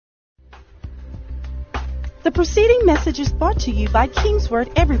The preceding message is brought to you by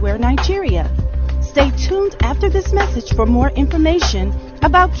Kingsword Everywhere Nigeria. Stay tuned after this message for more information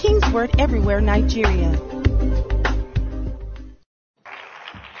about Kingsword Everywhere Nigeria.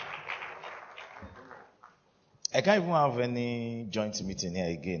 I can't even have any joint meeting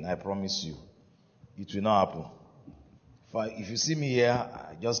here again, I promise you. It will not happen. If you see me here,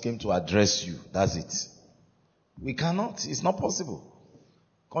 I just came to address you. That's it. We cannot. It's not possible.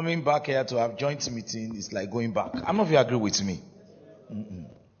 Coming back here to have joint meeting is like going back. I don't know if you agree with me.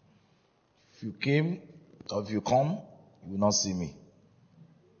 If you came or if you come, you will not see me.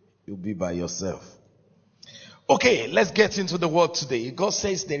 You'll be by yourself. Okay, let's get into the word today. God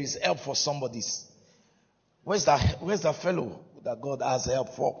says there is help for somebody. Where's that fellow that God has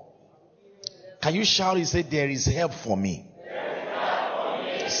help for? Can you shout and say, there is help for me?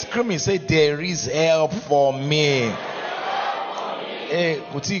 Scream and say, there is help for me.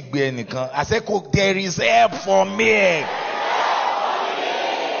 I said, there is help for me.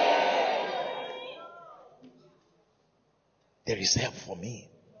 There is help for me.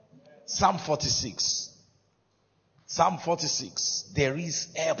 Psalm 46. Psalm 46. There is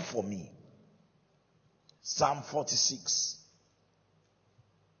help for me. Psalm 46.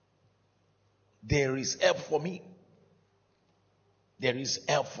 There is help for me. There is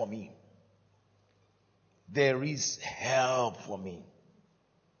help for me. There is help for me.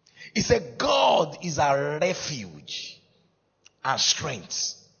 He said, God is our refuge and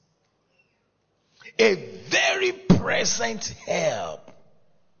strength, a very present help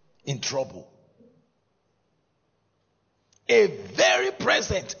in trouble. A very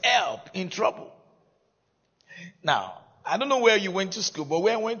present help in trouble. Now, I don't know where you went to school, but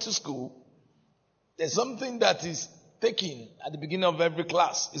where I went to school, there's something that is taken at the beginning of every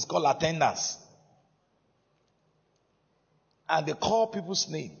class. It's called attendance. And they call people's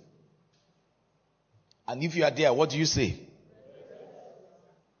name. And if you are there, what do you say?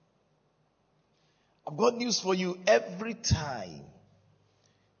 I've got news for you. Every time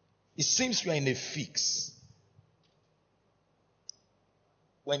it seems you are in a fix,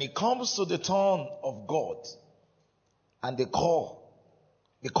 when it comes to the turn of God and they call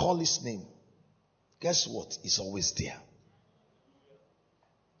his name, guess what? It's always there.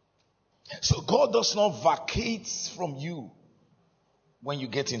 So God does not vacate from you when you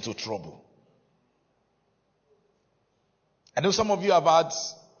get into trouble. I know some of you have had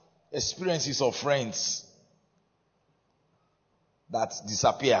experiences of friends that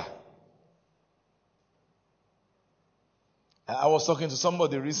disappear. I was talking to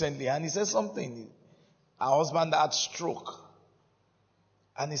somebody recently and he said something. Our husband had stroke.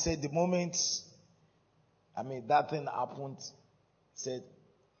 And he said the moment, that thing happened, said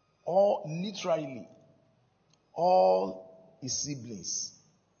all his siblings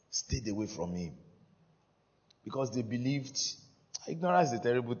stayed away from him. Because they believed, ignorance is a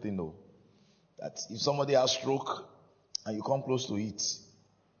terrible thing though, that if somebody has stroke and you come close to it,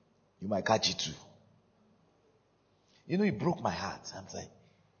 you might catch it too. It broke my heart. I'm like,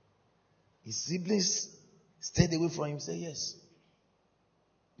 his siblings stayed away from him. Say yes.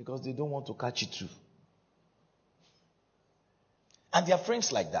 Because they don't want to catch it too. And there are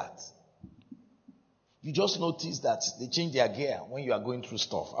friends like that. You just notice that they change their gear when you are going through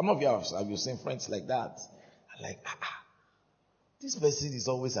stuff. I'm not have you seen friends like that? I'm like, this person is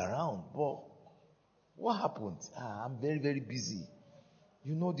always around. But what happened? I'm very, very busy.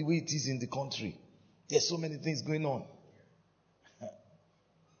 You know the way it is in the country. There's so many things going on.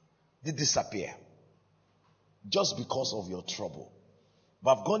 They disappear. Just because of your trouble.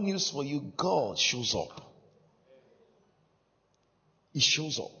 But I've got news for you. God shows up. He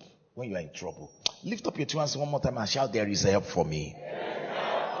shows up when you are in trouble. Lift up your two hands one more time and shout, there is help for me.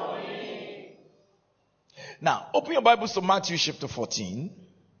 Help for me. Now, open your Bibles to Matthew chapter 14.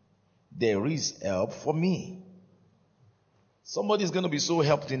 There is help for me. Somebody's going to be so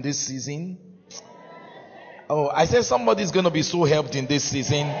helped in this season. Oh, I said somebody's going to be so helped in this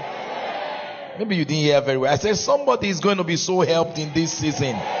season. Maybe you didn't hear very well. I said somebody is going to be so helped in this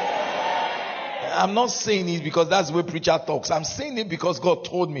season. I'm not saying it because that's the way preacher talks. I'm saying it because God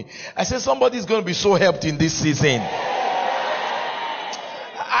told me. I said somebody is going to be so helped in this season.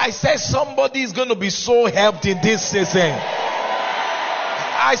 I said somebody is going to be so helped in this season.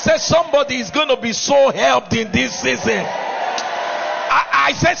 I said somebody is going to be so helped in this season.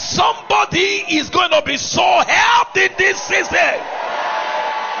 I said somebody is going to be so helped in this season.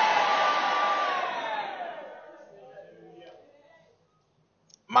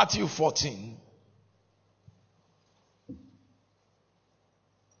 Matthew 14.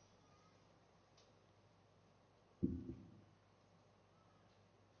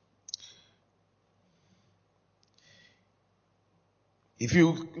 If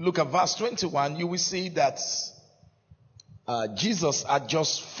you look at verse 21, you will see that Jesus had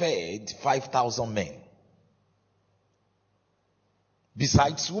just fed 5,000 men,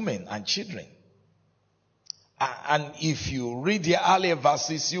 besides women and children. And if you read the earlier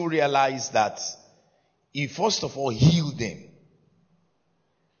verses, you realize that he first of all healed them.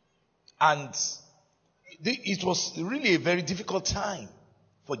 And it was really a very difficult time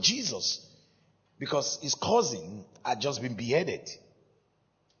for Jesus because his cousin had just been beheaded.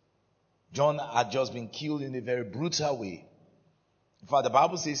 John had just been killed in a very brutal way. In fact, the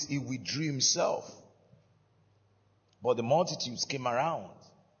Bible says he withdrew himself. But the multitudes came around.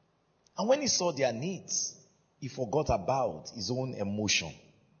 And when he saw their needs, he forgot about his own emotion.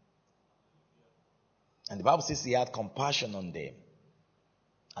 And the Bible says he had compassion on them.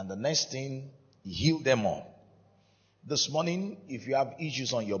 And the next thing, he healed them all. This morning, if you have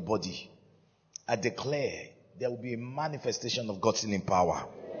issues on your body, I declare there will be a manifestation of God's healing power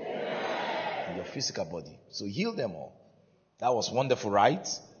in your physical body. So heal them all. That was wonderful, right?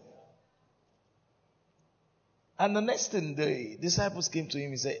 And the next thing, the disciples came to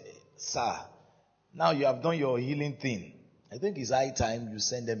him and said, "Sir, now you have done your healing thing. I think it's high time you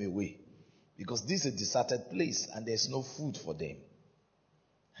send them away. Because this is a deserted place and there's no food for them."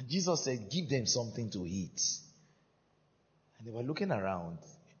 And Jesus said, "Give them something to eat." And they were looking around.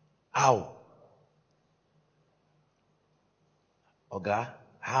 How? Oga,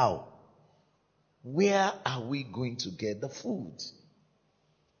 how? Where are we going to get the food?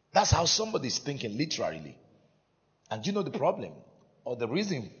 That's how somebody's thinking literally. And you know the problem or the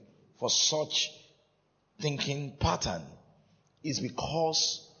reason for such thinking pattern is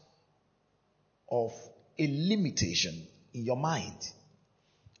because of a limitation in your mind.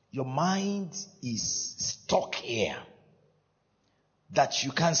 Your mind is stuck here that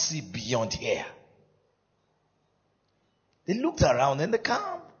you can't see beyond here. They looked around in the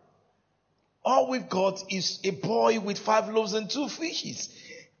camp. All we've got is a boy with 5 loaves and 2 fishes.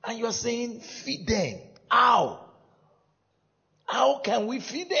 And you're saying, feed them. How? How can we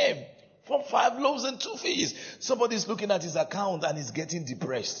feed them from 5 loaves and 2 fishes? Somebody's looking at his account and is getting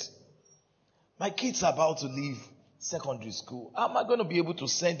depressed. My kids are about to leave secondary school. How am I going to be able to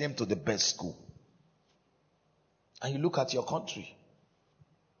send them to the best school? And you look at your country.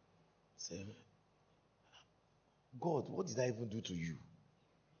 Say, God, what did I even do to you?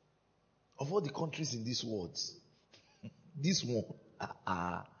 Of all the countries in this world, this one.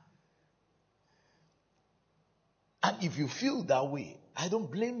 And if you feel that way, I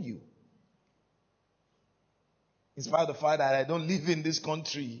don't blame you. In spite of the fact that I don't live in this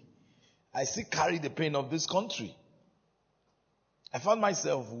country, I still carry the pain of this country. I found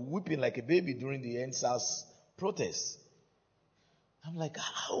myself weeping like a baby during the NSAS protests. I'm like,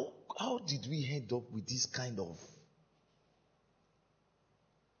 how did we end up with this kind of...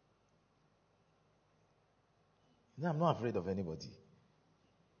 You know, I'm not afraid of anybody.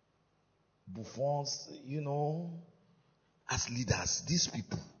 Buffoons, as leaders, these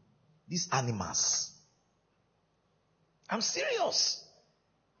people, these animals. I'm serious.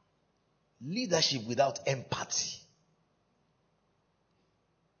 Leadership without empathy.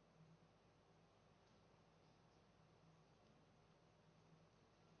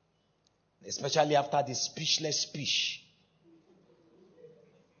 Especially after the speechless speech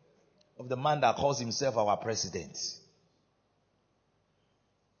of the man that calls himself our president.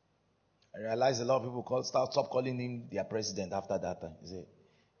 I realize a lot of people stop calling him their president after that time.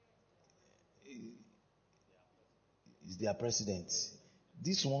 He's their president.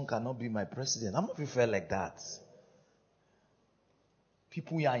 This one cannot be my president. How many of you felt like that?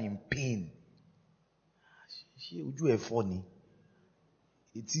 People are in pain. You are funny.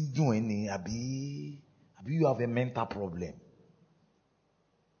 It's doing Abi you have a mental problem.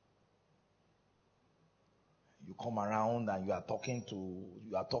 You come around and you are talking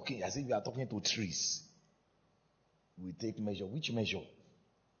as if you are talking to trees. We take measure. Which measure?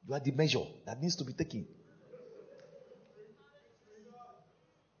 You are the measure that needs to be taken.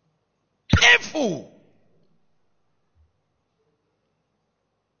 Careful.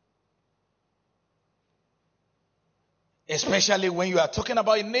 Especially when you are talking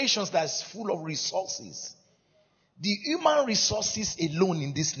about a nation that's full of resources. The human resources alone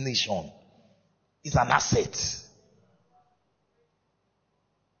in this nation is an asset.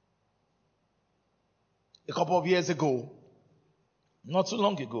 A couple of years ago, not too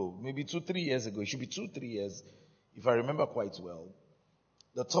long ago, maybe 2-3 years ago, it should be 2-3 years, if I remember quite well,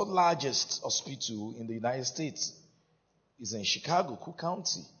 the third largest hospital in the United States is in Chicago, Cook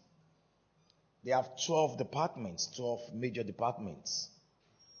County. They have 12 major departments.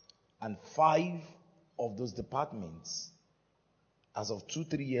 And 5 of those departments as of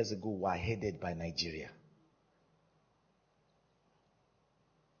 2-3 years ago, were headed by Nigeria.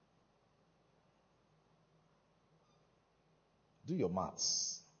 Do your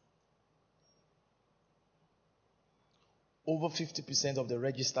maths. Over 50% of the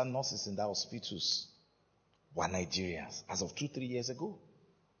registered nurses in the hospitals were Nigerians as of 2-3 years ago.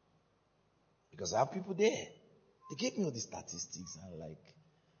 Because I have people there. They gave me all the statistics and like.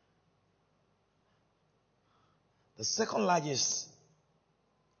 The second largest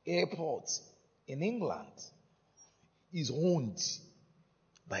airport in England is owned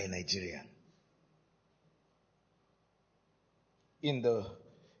by a Nigerian. In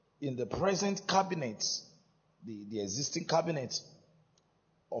the present cabinet, the existing cabinet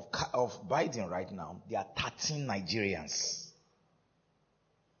of Biden right now, there are 13 Nigerians.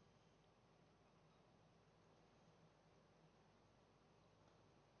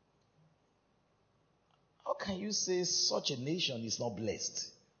 How can you say such a nation is not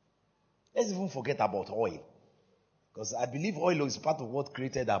blessed? Let's even forget about oil. Because I believe oil is part of what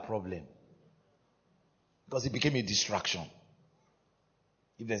created our problem. Because it became a distraction.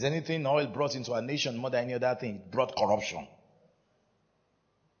 If there's anything oil brought into our nation more than any other thing, it brought corruption.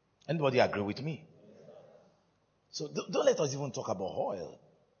 Anybody agree with me? So don't let us even talk about oil.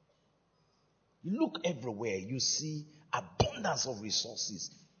 You look everywhere, you see abundance of resources.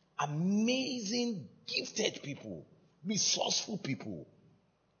 Amazing, gifted people, resourceful people.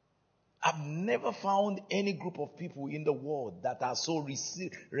 I've never found any group of people in the world that are so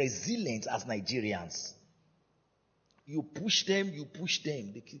resilient as Nigerians. You push them,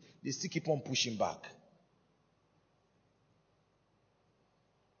 they still keep on pushing back.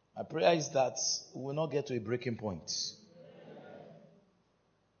 My prayer is that we will not get to a breaking point.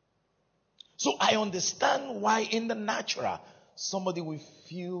 So I understand why in the natural, somebody will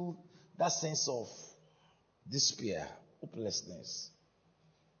feel that sense of despair, hopelessness.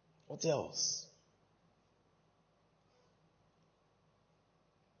 What else?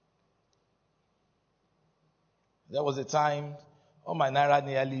 There was a time all my naira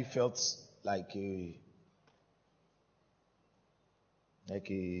nearly felt like a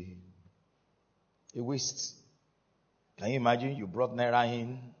waste. Can you imagine? You brought naira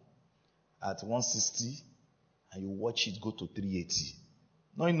in at 160 and you watch it go to 380.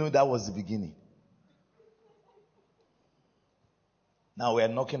 Now you know that was the beginning. Now we are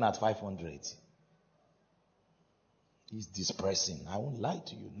knocking at 500. It's depressing. I won't lie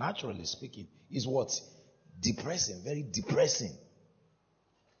to you. Naturally speaking, it's what? Depressing. Very depressing.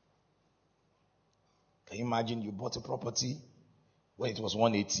 Can you imagine you bought a property where it was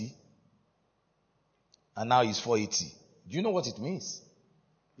 180 and now it's 480? Do you know what it means?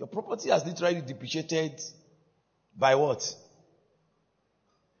 Your property has literally depreciated by what?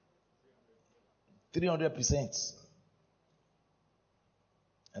 300%.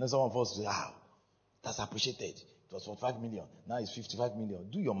 And then someone falls to say, that's appreciated. It was for 5 million. Now it's 55 million.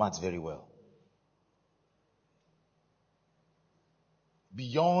 Do your maths very well.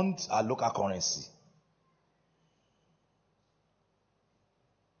 Beyond our local currency.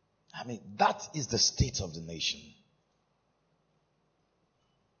 I mean, that is the state of the nation.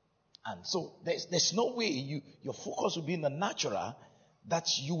 And so there's no way your focus will be in the natural that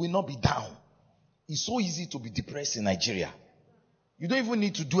you will not be down. It's so easy to be depressed in Nigeria. You don't even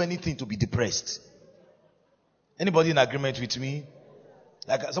need to do anything to be depressed. Anybody in agreement with me?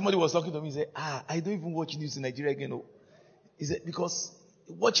 Like somebody was talking to me and said, I don't even watch news in Nigeria again. He said, because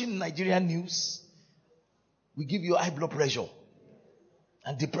watching Nigerian news will give you high blood pressure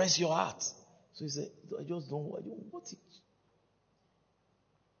and depress your heart. So he said, I don't want it.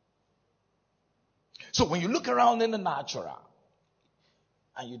 So when you look around in the natural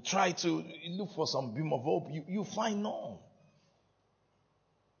and you try to look for some beam of hope, you find none.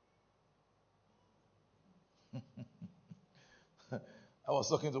 I was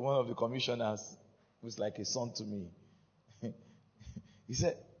talking to one of the commissioners who's like a son to me. He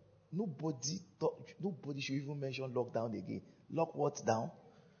said, nobody should even mention lockdown again. Lock what down?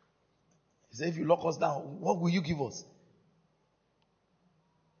 He said, if you lock us down, what will you give us?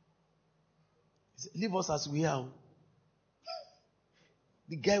 He said, leave us as we are.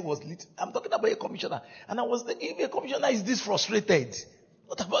 The guy was I'm talking about a commissioner. And I was thinking, if a commissioner is this frustrated,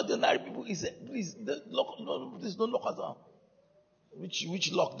 what about the ordinary people? He said, please, please don't lock us down. Which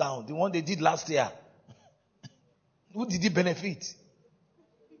lockdown? The one they did last year. Who did he benefit?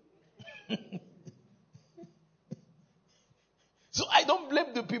 So I don't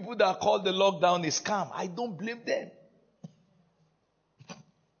blame the people that call the lockdown a scam. I don't blame them.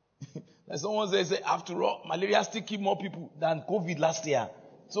 Like someone says, after all, malaria still killed more people than COVID last year.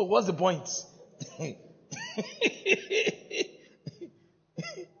 So what's the point?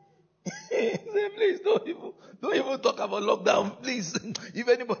 Please don't even talk about lockdown. Please, if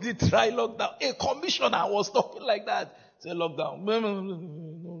anybody try lockdown, a commissioner was talking like that. Say lockdown.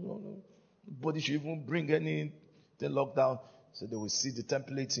 No. Nobody should even bring any lockdown. So they will see the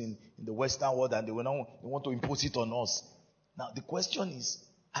templates in the Western world and they want to impose it on us. Now the question is,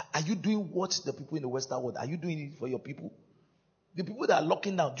 are you doing what the people in the Western world, are you doing it for your people? The people that are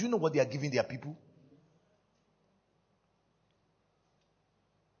locking down, do you know what they are giving their people?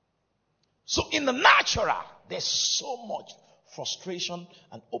 So in the natural, there's so much frustration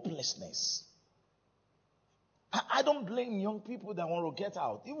and hopelessness. I don't blame young people that want to get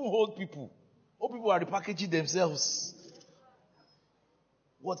out. Even old people. Old people are repackaging themselves.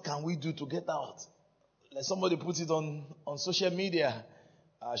 What can we do to get out? Like somebody put it on social media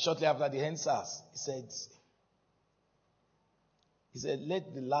shortly after the EndSARS. He said,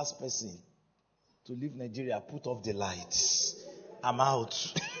 let the last person to leave Nigeria put off the lights. I'm out.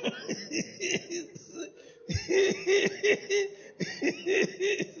 He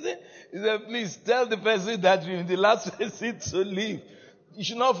said, please tell the person that you're the last person to leave. You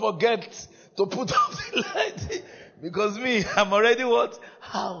should not forget to put off the light. Because me, I'm already what?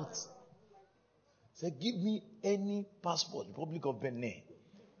 Out. He said, give me any passport, Republic of Benin.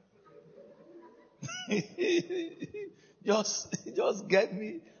 Just get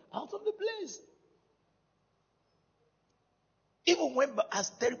me out of the place. Even when, as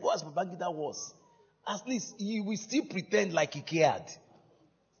terrible as Babangida was, at least he will still pretend like he cared.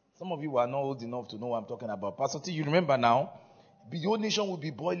 Some of you are not old enough to know what I'm talking about. Pastor T, you remember now? The whole nation will be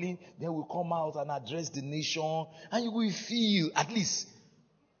boiling, then we'll come out and address the nation, and you will feel, at least,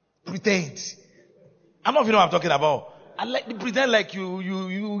 pretend. I don't know if you know what I'm talking about. Pretend like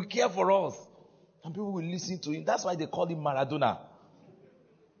you care for us. And people will listen to him. That's why they call him Maradona.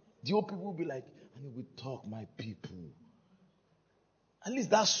 The old people will be like, and he will talk, my people. At least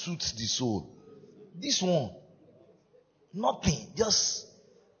that suits the soul. This one, nothing, just.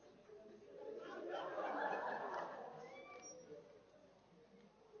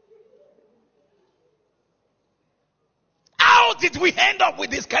 How did we end up with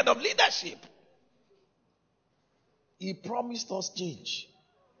this kind of leadership? He promised us change.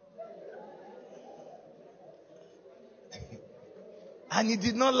 And he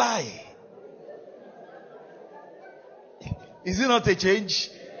did not lie. Is it not a change?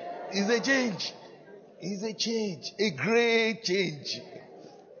 It's a change. It's a change. A great change.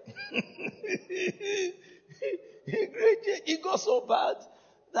 A great change. It got so bad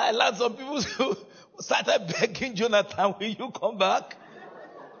that I learned some people started begging Jonathan, will you come back?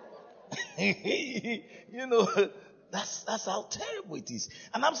 You know, that's how terrible it is.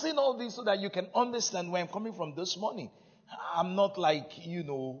 And I'm saying all this so that you can understand where I'm coming from this morning. I'm not like,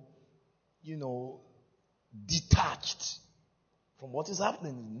 detached from what is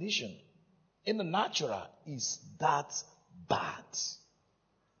happening in the nation. In the natural, is that bad?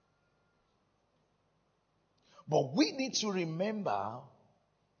 But we need to remember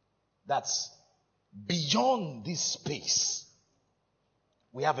that beyond this space,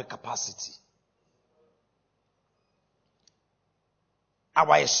 we have a capacity.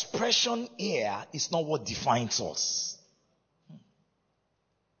 Our expression here is not what defines us.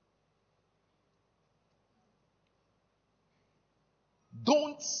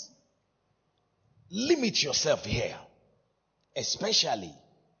 Don't limit yourself here, especially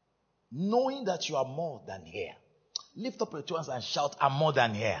knowing that you are more than here. Lift up your two hands and shout, I'm more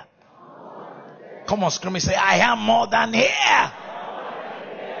than here. Come on, scream and say, I am more than here.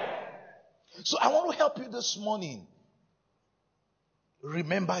 So I want to help you this morning.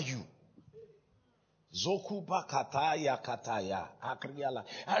 Remember you. Zokuba kataya kataya.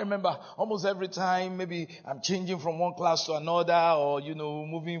 I remember almost every time, maybe I'm changing from one class to another, or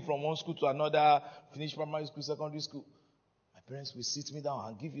moving from one school to another, finish primary school, secondary school. My parents will sit me down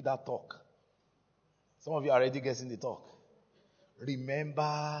and give you that talk. Some of you are already guessing the talk.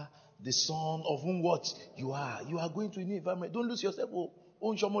 Remember the son of whom what you are. You are going to a new environment. Don't lose yourself.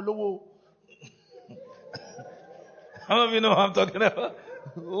 How many of you know what I'm talking about?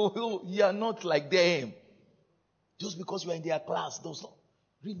 You are not like them. Just because you are in their class does not.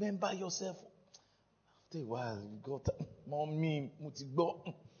 Remember yourself. After a while, you got mommy,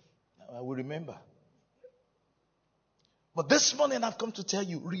 I will remember. But this morning I've come to tell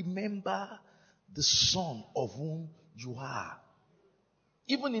you, remember the son of whom you are.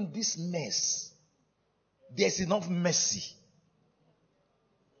 Even in this mess, there's enough mercy.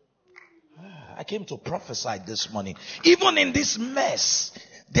 I came to prophesy this morning. Even in this mess,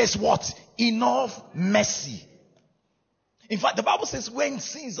 there's what? Enough mercy. In fact, the Bible says when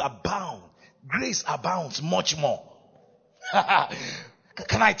sins abound, grace abounds much more.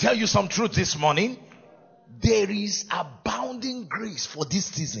 Can I tell you some truth this morning? There is abounding grace for this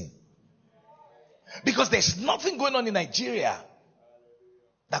season. Because there's nothing going on in Nigeria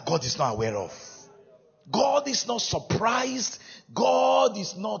that God is not aware of. God is not surprised. God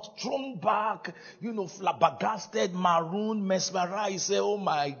is not thrown back, flabbergasted, marooned, mesmerized. Say, oh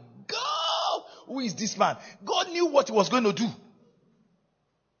my God, who is this man? God knew what he was going to do.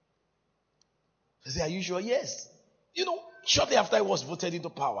 I say, are you sure? Yes. Shortly after I was voted into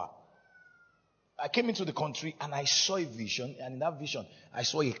power, I came into the country and I saw a vision. And in that vision, I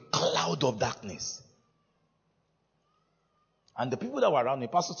saw a cloud of darkness. And the people that were around me,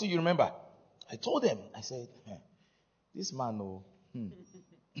 Pastor, you remember? I told them, I said, this man,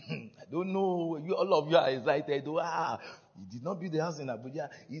 I don't know, all of you are excited. He did not build the house in Abuja.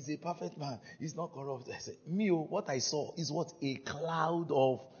 He's a perfect man. He's not corrupt. I said, what I saw is what? A cloud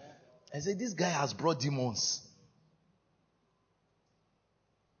of... I said, this guy has brought demons.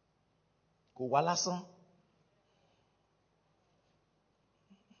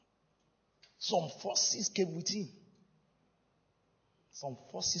 Some forces came with him. Some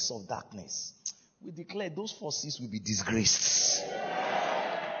forces of darkness. We declare those forces will be disgraced.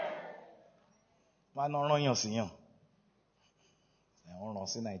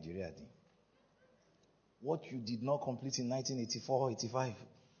 What you did not complete in 1984, 85,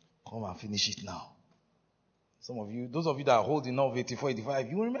 come and finish it now. Some of you, those of you that are holding of 84, 85,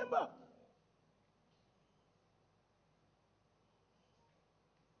 you remember.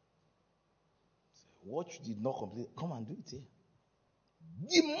 What you did not complete, come and do it here.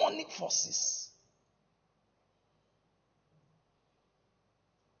 Demonic forces.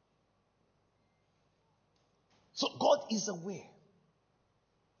 So God is aware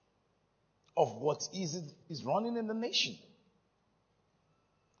of what is running in the nation.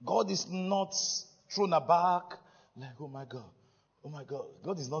 God is not thrown aback like, oh my God, oh my God.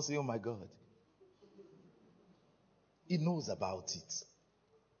 God is not saying, oh my God. He knows about it.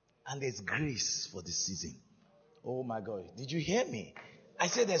 And there's grace for the season. Oh my God. Did you hear me? I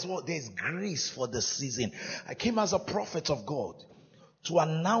said there's grace for the season. I came as a prophet of God to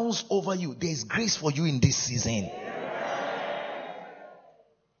announce over you, there's grace for you in this season.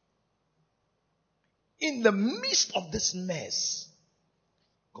 In the midst of this mess,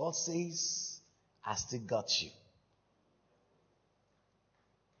 God says, I still got you.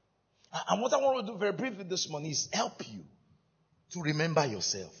 And what I want to do very briefly this morning is help you to remember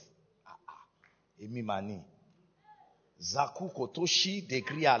yourself. Emi mani. Zaku kotoshi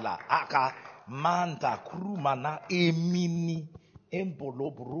dekriala aka manta krumana emini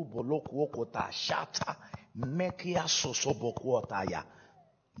embolo brubolo kwokota shata mekia sosobokwotaya.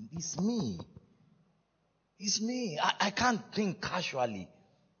 It's me. It's me. I can't think casually.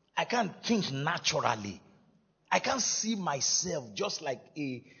 I can't think naturally. I can't see myself just like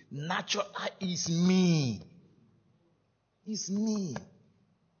a natural. It's me. It's me.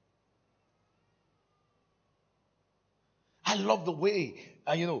 I love the way,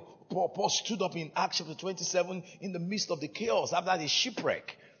 Paul stood up in Acts chapter 27 in the midst of the chaos after the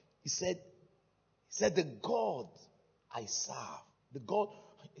shipwreck. He said, the God I serve,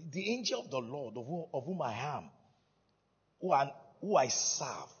 the angel of the Lord of whom I am, who I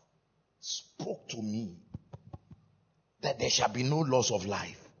serve, spoke to me that there shall be no loss of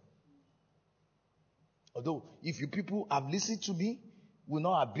life. Although, if you people have listened to me, will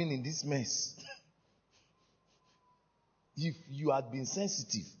not have been in this mess. If you had been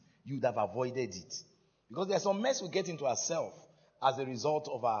sensitive, you would have avoided it. Because there's some mess we get into ourselves as a result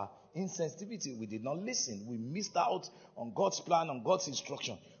of our insensitivity. We did not listen. We missed out on God's plan, on God's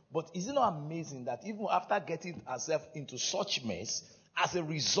instruction. But is it not amazing that even after getting ourselves into such mess, as a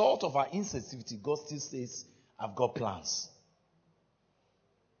result of our insensitivity, God still says, I've got plans.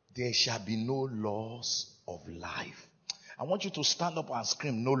 There shall be no loss of life. I want you to stand up and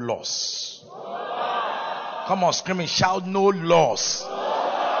scream, no loss. Come on, scream and shout, no loss.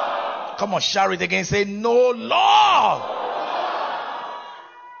 Come on, shout it again. Say, no loss.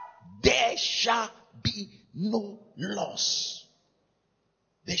 There shall be no loss.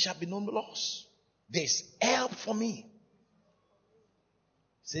 There shall be no loss. There's help for me.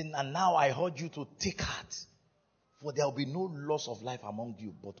 Saying, and now I urge you to take heart, for there will be no loss of life among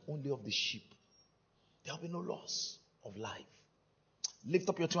you, but only of the sheep. There will be no loss of life. Lift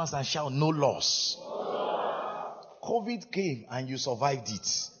up your two hands and shout, no loss. COVID came and you survived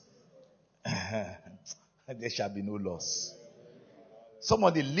it. There shall be no loss.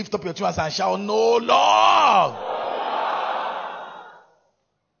 Somebody lift up your two hands and shout, no loss.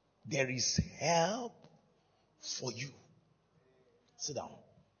 There is help for you. Sit down.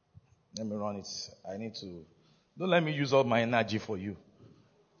 Let me run it. Don't let me use all my energy for you.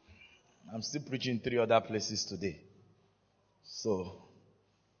 I'm still preaching 3 other places today. So,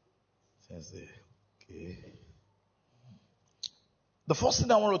 okay. The first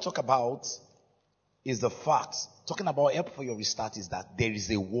thing I want to talk about is the fact, talking about help for your restart, is that there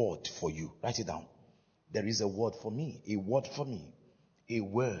is a word for you. Write it down. There is a word for me. A word for me. A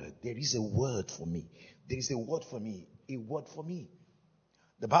word. There is a word for me. There is a word for me. A word for me.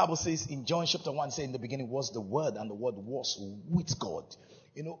 The Bible says in John chapter 1, say in the beginning was the word, and the word was with God.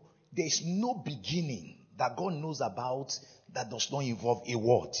 You know, there is no beginning that God knows about that does not involve a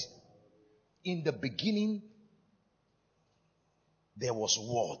word. In the beginning, there was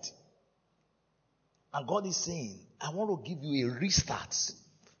word. And God is saying, I want to give you a restart.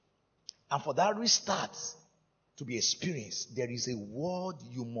 And for that restart to be experienced, there is a word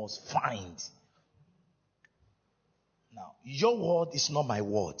you must find. Now, your word is not my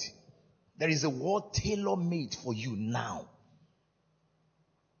word. There is a word tailor-made for you now.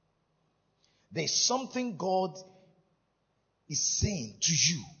 There's something God is saying to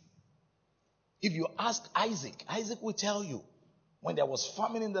you. If you ask Isaac, Isaac will tell you, when there was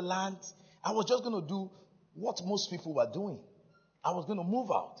famine in the land, I was just going to do what most people were doing. I was going to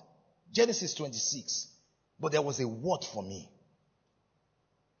move out. Genesis 26. But there was a word for me.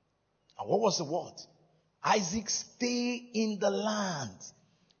 And what was the word? Isaac, stay in the land.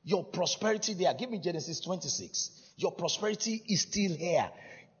 Your prosperity there. Give me Genesis 26. Your prosperity is still here.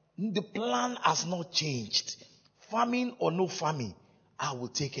 The plan has not changed. Famine or no famine, I will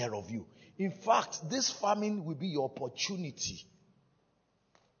take care of you. In fact, this famine will be your opportunity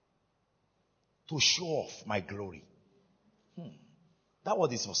to show off my glory. That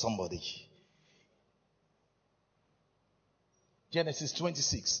word is for somebody. Genesis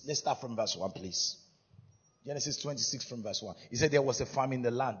 26. Let's start from verse 1, please. Genesis 26 from verse 1. He said there was a famine in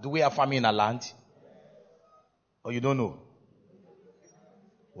the land. Do we have famine in our land? Or you don't know?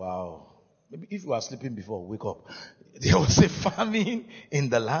 Wow. Maybe if you are sleeping before, wake up. There was a famine in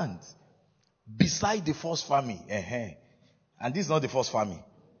the land. Beside the first famine. And this is not the first famine.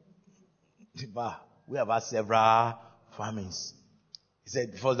 We have had several famines. He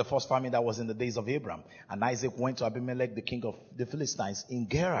said it was the first famine that was in the days of Abraham. And Isaac went to Abimelech, the king of the Philistines, in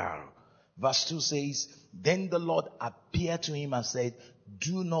Gerar. Verse 2 says, then the Lord appeared to him and said,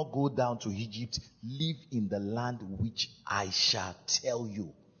 do not go down to Egypt. Live in the land which I shall tell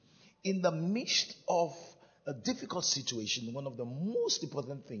you. In the midst of a difficult situation, one of the most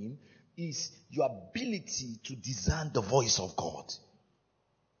important things is your ability to discern the voice of God.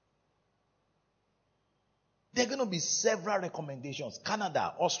 There are going to be several recommendations.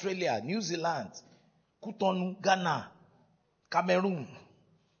 Canada, Australia, New Zealand, Cotonou, Ghana, Cameroon,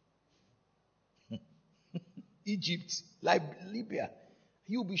 Egypt, Libya.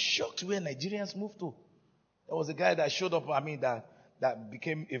 You'll be shocked where Nigerians move to. There was a guy that showed up, that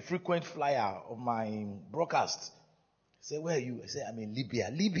became a frequent flyer of my broadcast. I said, where are you? I said, I'm in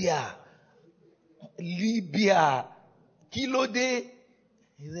Libya. Libya. Kilo day.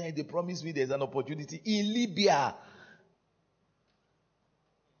 He said, they promised me there's an opportunity in Libya.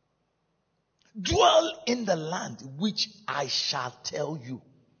 Dwell in the land which I shall tell you.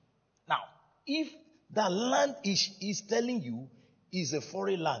 Now, if the land is telling you is a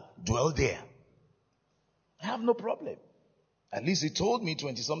foreign land, dwell there. I have no problem. At least he told me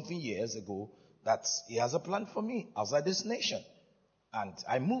 20-something years ago that he has a plan for me outside this nation. And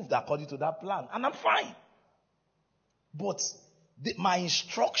I moved according to that plan. And I'm fine. But my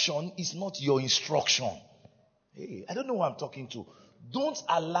instruction is not your instruction. Hey, I don't know who I'm talking to. Don't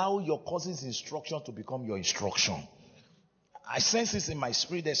allow your cousin's instruction to become your instruction. I sense this in my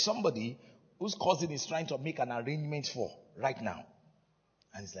spirit. There's somebody whose cousin is trying to make an arrangement for right now.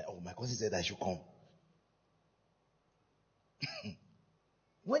 And it's like, oh, my cousin said I should come.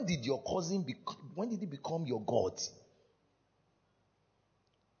 When did your cousin when did he become your God?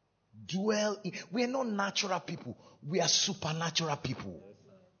 We are not natural people. We are supernatural people.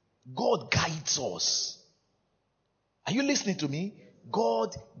 God guides us. Are you listening to me?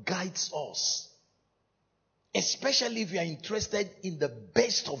 God guides us. Especially if you are interested in the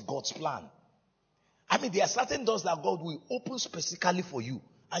best of God's plan. There are certain doors that God will open specifically for you.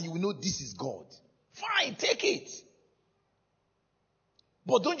 And you will know this is God. Fine, take it.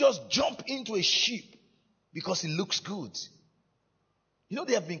 But don't just jump into a ship because it looks good. There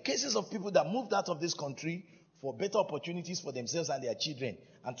have been cases of people that moved out of this country for better opportunities for themselves and their children.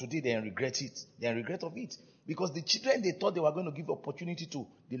 And today they regret it. They are in regret of it. Because the children they thought they were going to give opportunity to,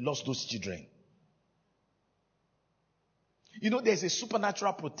 they lost those children. There's a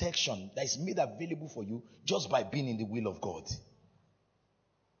supernatural protection that is made available for you just by being in the will of God.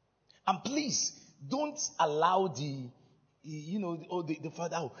 And please, don't allow the the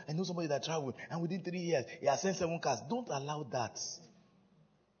father, I know somebody that traveled, and within 3 years, he has sent 7 cars. Don't allow that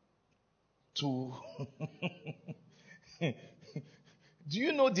to... Do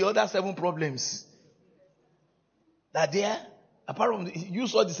you know the other 7 problems that there? Apart from you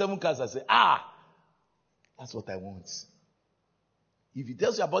saw the 7 cars and say, that's what I want. If he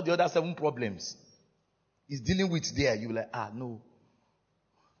tells you about the other 7 problems he's dealing with there, you're like, no.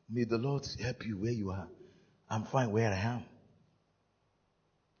 May the Lord help you where you are. I'm fine where I am.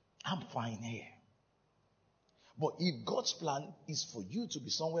 I'm fine here. But if God's plan is for you to be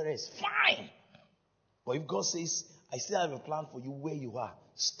somewhere else, fine. But if God says, I still have a plan for you where you are,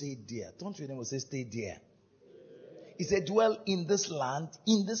 stay there. Don't you ever say, stay there. He said, dwell in this land,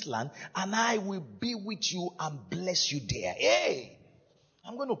 and I will be with you and bless you there. Hey,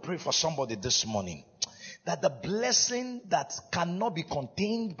 I'm going to pray for somebody this morning that the blessing that cannot be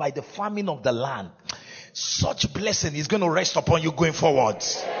contained by the famine of the land, such blessing is going to rest upon you going forward.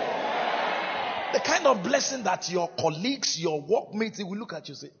 The kind of blessing that your colleagues, your workmates, they will look at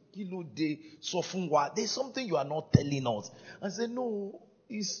you and say, there's something you are not telling us. And say, no,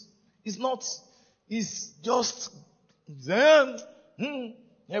 it's not. It's just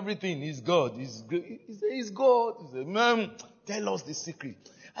everything is God. It's God. Tell us the secret.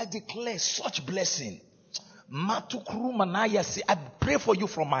 I declare such blessing. I pray for you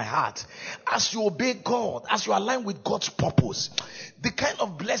from my heart. As you obey God, as you align with God's purpose, the kind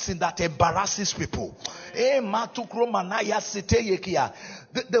of blessing that embarrasses people. The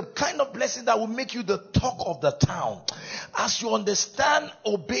kind of blessing that will make you the talk of the town. As you understand,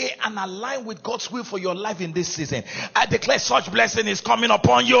 obey, and align with God's will for your life in this season, I declare such blessing is coming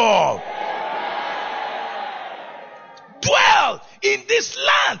upon you. Dwell in this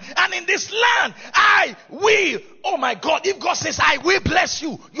land, and in this land I will. Oh my God, if God says I will bless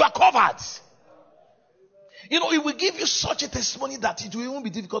you, you are covered. It will give you such a testimony that it will even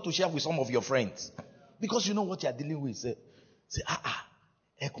be difficult to share with some of your friends, because you know what you are dealing with.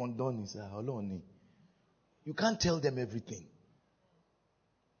 You can't tell them everything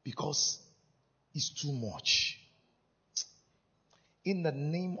because it's too much. In the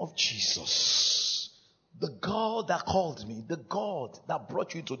name of Jesus, the God that called me, the God that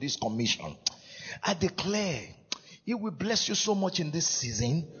brought you into this commission, I declare He will bless you so much in this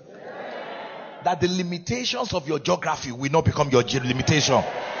season that the limitations of your geography will not become your limitation.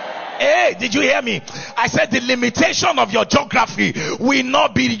 Hey, did you hear me? I said the limitation of your geography will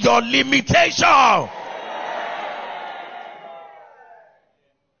not be your limitation.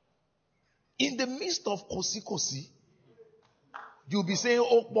 In the midst of kosi, you'll be saying,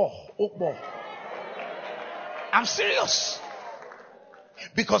 Okbo. I'm serious.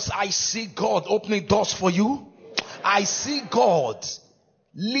 Because I see God opening doors for you. I see God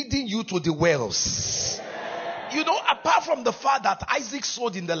leading you to the wells. Apart from the fact that Isaac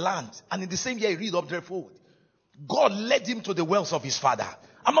sowed in the land, and in the same year he reaped 100-fold, God led him to the wells of his father.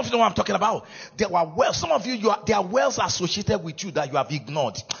 I'm not sure what I'm talking about. There were wells. Some of you, there are wells associated with you that you have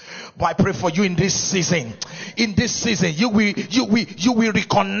ignored. But I pray for you in this season. In this season, you will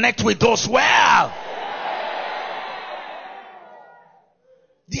reconnect with those wells.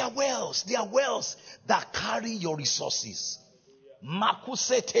 There are wells that carry your resources.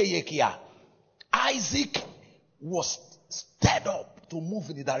 Isaac was stirred up to move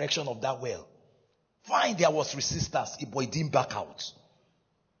in the direction of that well. Fine, there was resistance, but it didn't back out.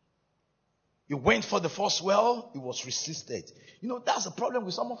 He went for the first well, it was resisted. That's the problem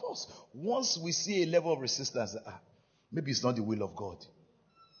with some of us. Once we see a level of resistance, maybe it's not the will of God.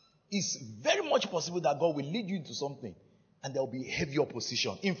 It's very much possible that God will lead you into something, and there will be heavy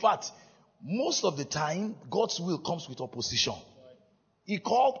opposition. In fact, most of the time, God's will comes with opposition. He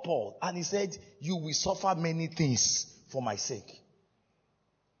called Paul and he said, you will suffer many things for my sake.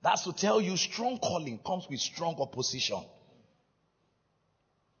 That's to tell you, strong calling comes with strong opposition.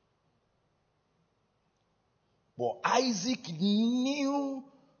 But Isaac knew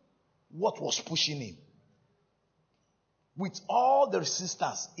what was pushing him. With all the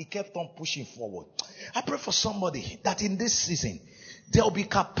resistance, he kept on pushing forward. I pray for somebody that in this season, there will be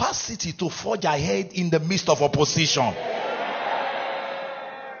capacity to forge ahead in the midst of opposition.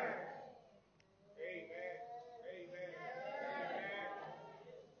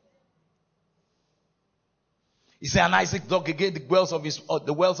 He said, and Isaac dug again the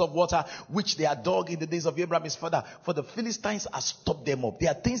wells of water, which they had dug in the days of Abraham his father. For the Philistines have stopped them up.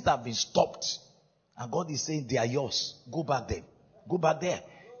 There are things that have been stopped. And God is saying, they are yours. Go back there. Go back there.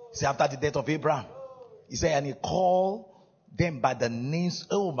 He said, after the death of Abraham, he said, and he called them by the names.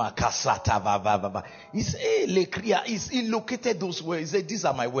 Oh, Makasata. He said, he located those wells. He said, these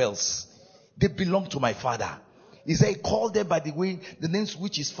are my wells. They belong to my father. He said, call them by the names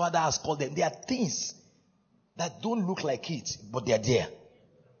which his father has called them. There are things that don't look like it, but they are there.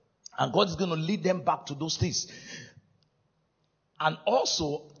 And God is going to lead them back to those things. And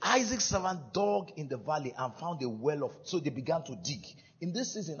also, Isaac's servant dug in the valley and found a well of, so they began to dig. In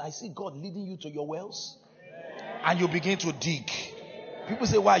this season, I see God leading you to your wells. And you begin to dig. People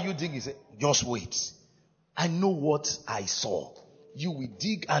say, why are you digging? He said, just wait. I know what I saw. You will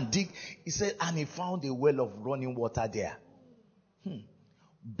dig and dig. He said, and he found a well of running water there.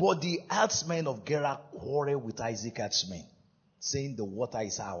 But the herdsmen of Gerar quarreled with Isaac's herdsmen, saying the water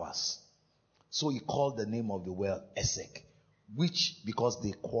is ours. So he called the name of the well Esek, which because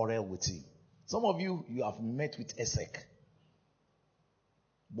they quarreled with him. Some of you have met with Esek.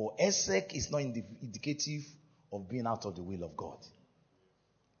 But Esek is not indicative of being out of the will of God.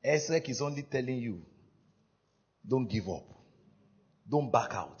 Esek is only telling you, don't give up. Don't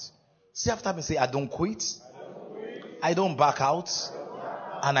back out. Say after me, say, I don't quit. I don't back out.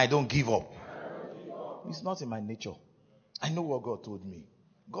 And I don't give up. It's not in my nature. I know what God told me.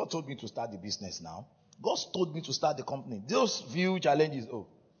 God told me to start the business now. God told me to start the company. Those few challenges,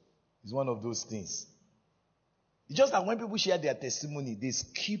 it's one of those things. It's just that when people share their testimony, they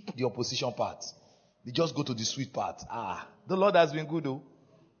skip the opposition part. They just go to the sweet part. The Lord has been good though.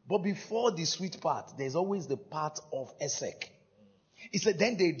 But before the sweet part, there's always the part of Esek. He said,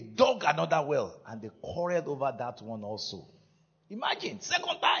 then they dug another well and they quarreled over that one also. Imagine,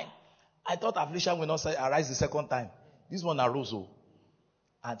 second time. I thought affliction will not arise the second time. This one arose.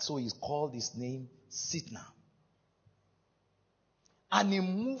 And so he's called his name Sitna. And he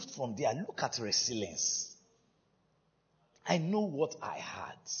moved from there. Look at resilience. I know what I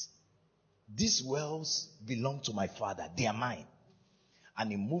had. These wells belong to my father. They are mine.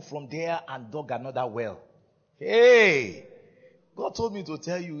 And he moved from there and dug another well. Hey! God told me to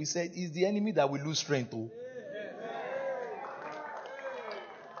tell you, he said, it's the enemy that will lose strength.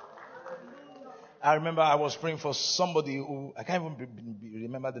 I remember I was praying for somebody who, I can't even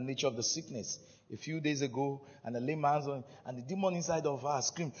remember the nature of the sickness, a few days ago, and the lame hands on, and the demon inside of her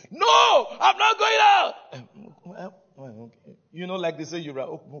screamed, no, I'm not going out. Okay. You know, like they say, you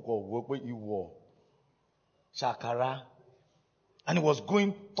were Shakara. And he was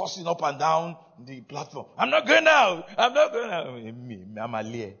going, tossing up and down the platform. I'm not going out. I'm not going out. I'm a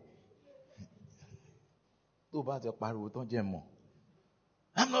liar.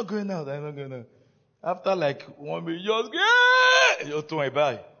 I'm not going out. I'm not going out. After like 1 minute, just to my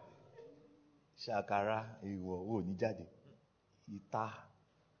bye. Shakara, Ita,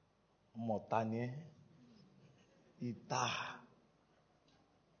 Motanye, Ita.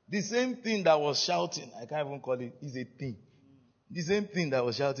 The same thing that was shouting, I can't even call it, is a thing. The same thing that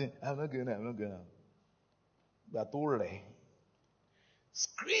was shouting, I'm not going out, I'm not going out. But all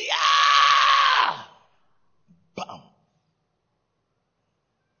scream! Bam!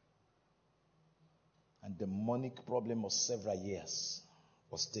 And the demonic problem of several years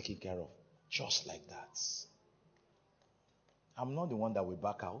was taken care of. Just like that. I'm not the one that will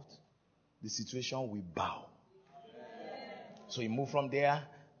back out. The situation will bow. So he moved from there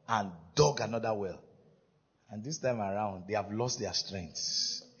and dug another well. And this time around, they have lost their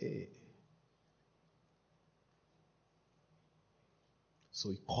strength. Hey. So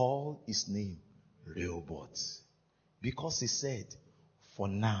he called his name Rehoboth. Because he said, for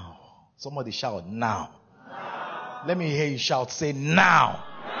now. Somebody shout, now. Let me hear you shout, say now.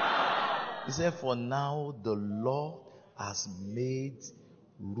 He said, for now the Lord has made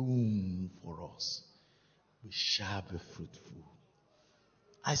room for us. We shall be fruitful.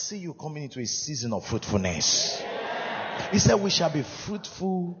 I see you coming into a season of fruitfulness. He said, we shall be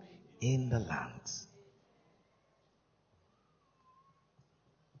fruitful in the land.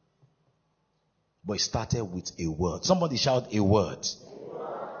 But it started with a word. Somebody shout a word.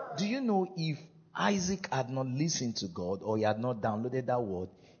 Do you know if Isaac had not listened to God or he had not downloaded that word,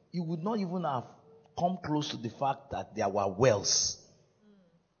 he would not even have come close to the fact that there were wells.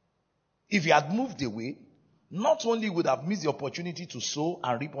 If he had moved away, not only would have missed the opportunity to sow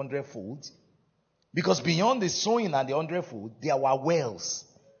and reap 100-fold, because beyond the sowing and the 100-fold, there were wells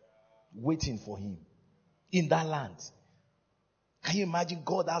waiting for him in that land. Can you imagine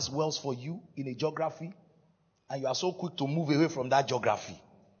God has wells for you in a geography, and you are so quick to move away from that geography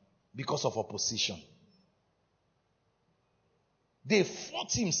because of opposition? They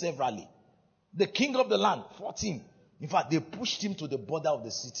fought him severally. The king of the land fought him. In fact, they pushed him to the border of the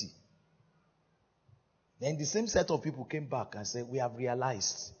city. Then the same set of people came back and said, we have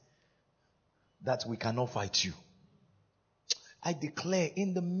realized that we cannot fight you. I declare,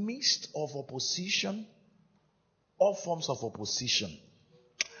 in the midst of opposition, all forms of opposition,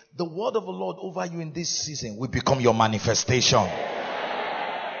 The word of the Lord over you in this season will become your manifestation.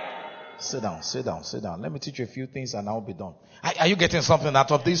 Sit down, sit down, sit down. Let me teach you a few things and I'll be done. Are you getting something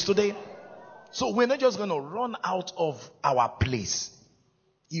out of this today? So we're not just going to run out of our place.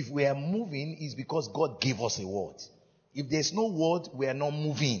 If we are moving, it's because God gave us a word. If there's no word, we are not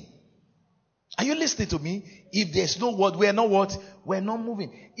moving. Are you listening to me? If there's no word, we are not what? We're not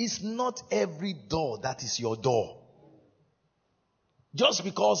moving. It's not every door that is your door. Just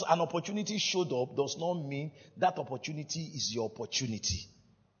because an opportunity showed up does not mean that opportunity is your opportunity.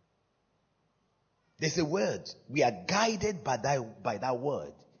 There's a word. We are guided by that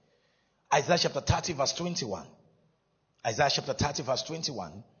word. Isaiah chapter 30 verse 21. Isaiah chapter 30 verse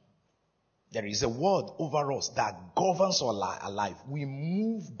 21. There is a word over us that governs our life. We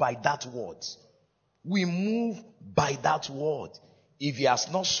move by that word. We move by that word. If he has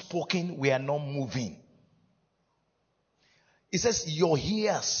not spoken, we are not moving. It says, your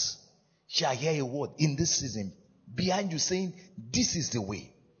ears shall hear a word in this season behind you saying, this is the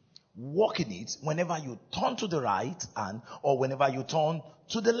way. Walk in it whenever you turn to the right hand or whenever you turn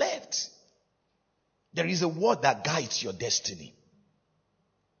to the left. There is a word that guides your destiny.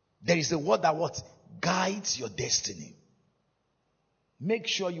 There is a word that what? Guides your destiny. Make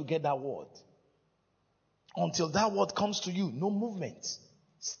sure you get that word. Until that word comes to you, no movement.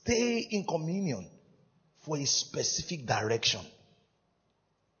 Stay in communion for a specific direction.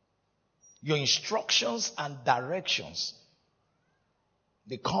 Your instructions and directions,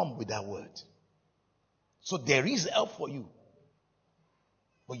 they come with that word. So there is help for you.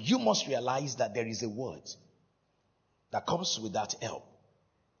 But you must realize that there is a word that comes with that help.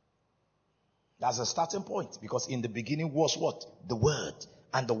 That's a starting point. Because in the beginning was what? The word.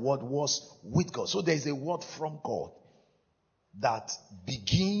 And the word was with God. So there is a word from God that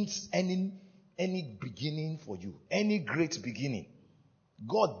begins any beginning for you. Any great beginning.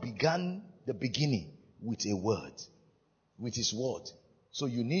 God began the beginning with a word. With his word. So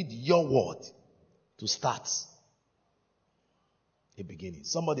you need your word to start a beginning.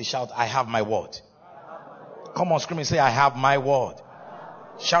 Somebody shout, I have my word. Come on, scream and say, I have my word.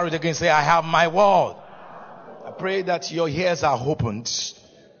 Shout it again, say, I have my word. I pray that your ears are opened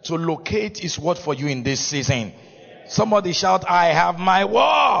to locate his word for you in this season. Somebody shout, I have my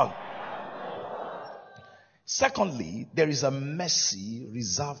word. Secondly, there is a mercy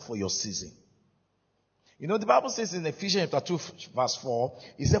reserved for your season. You know, the Bible says in Ephesians chapter 2 verse 4,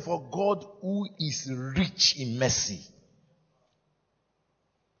 it says, for God who is rich in mercy.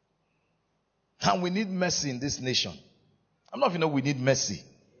 And we need mercy in this nation. I don't know if you know we need mercy.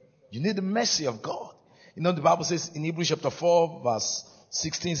 You need the mercy of God. You know, the Bible says in Hebrews chapter 4 verse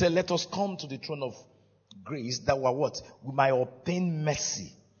 16, it says, let us come to the throne of grace that we what? We might obtain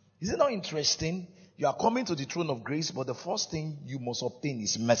mercy. Is it not interesting? You are coming to the throne of grace, but the first thing you must obtain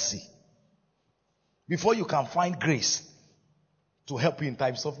is mercy. Before you can find grace to help you in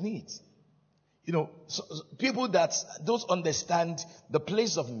times of need. You know, people that don't understand the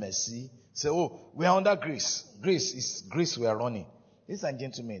place of mercy say, oh, we are under grace. Grace is grace we are running. Ladies and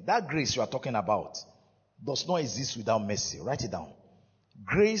gentlemen, that grace you are talking about does not exist without mercy. Write it down.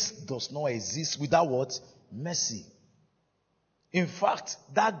 Grace does not exist without what? Mercy. In fact,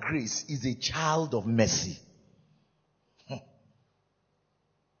 that grace is a child of mercy.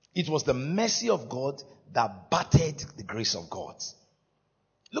 It was the mercy of God that battered the grace of God.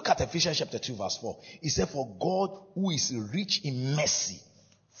 Look at Ephesians chapter 2 verse 4. It said, for God who is rich in mercy,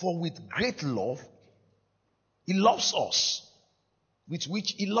 for with great love, he loves us. With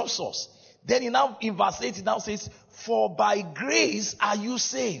which he loves us. Then in verse 8 it now says, for by grace are you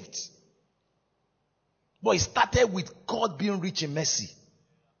saved. But it started with God being rich in mercy.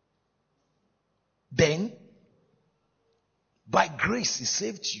 Then, by grace he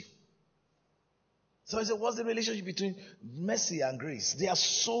saved you. So I said, what's the relationship between mercy and grace? There's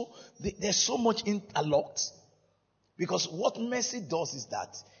so much interlocked. Because what mercy does is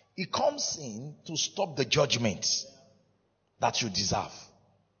that it comes in to stop the judgment that you deserve.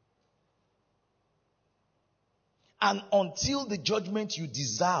 And until the judgment you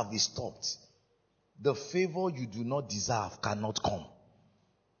deserve is stopped, the favor you do not deserve cannot come.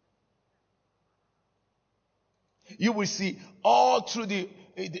 You will see all through the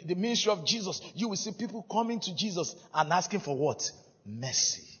ministry of Jesus, you will see people coming to Jesus and asking for what?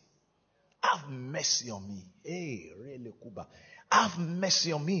 Mercy. Have mercy on me. Hey, really, Kuba. Have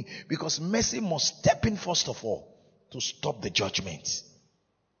mercy on me. Because mercy must step in first of all to stop the judgment.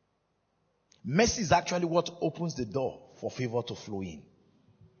 Mercy is actually what opens the door for favor to flow in.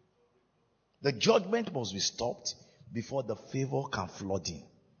 The judgment must be stopped before the favor can flood in.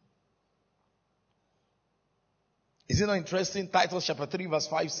 Is it not interesting? Titus chapter 3 verse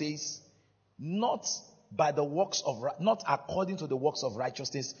 5 says, not according to the works of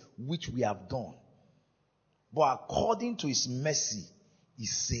righteousness which we have done, but according to his mercy, he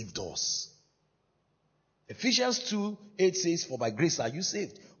saved us. Ephesians 2:8 says, for by grace are you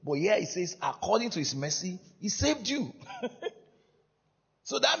saved. But here it says, according to his mercy, he saved you.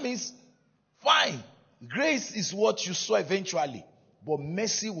 So that means, fine, grace is what you saw eventually, but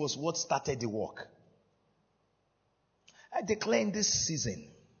mercy was what started the work. I declare in this season,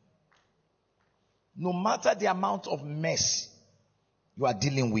 no matter the amount of mercy you are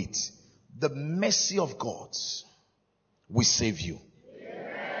dealing with, the mercy of God will save you.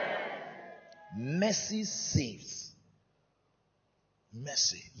 Mercy saves.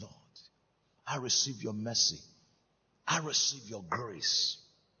 Mercy, Lord. I receive your mercy. I receive your grace.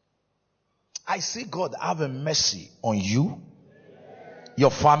 I see God have a mercy on you,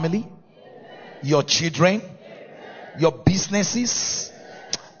 your family, your children, your businesses.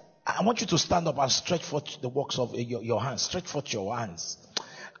 I want you to stand up and stretch forth the works of your hands. Stretch forth your hands.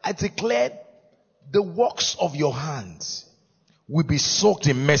 I declare the works of your hands will be soaked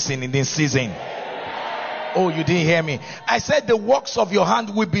in mercy in this season. Oh, you didn't hear me. I said the works of your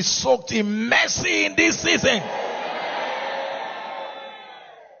hand will be soaked in mercy in this season.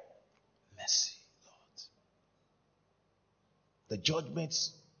 Mercy, Lord. The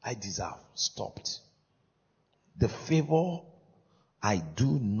judgments I deserve stopped. The favor I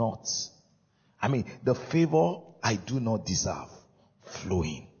do not deserve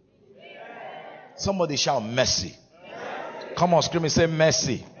flowing. Somebody shout mercy. Come on, scream and say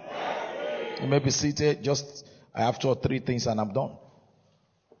mercy. You may be seated. I have 2 or 3 things and I'm done.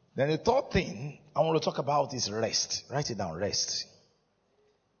 Then the third thing I want to talk about is rest. Write it down, rest.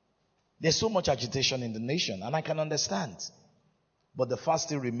 There's so much agitation in the nation and I can understand. But the fact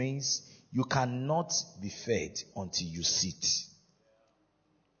still remains, you cannot be fed until you sit.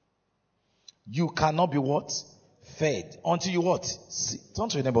 You cannot be what? Fed until you what? Sit. Turn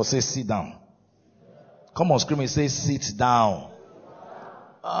to your neighbor, say sit down. Come on, scream and say sit down.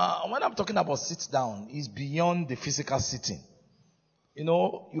 When I'm talking about sit down, it's beyond the physical sitting. You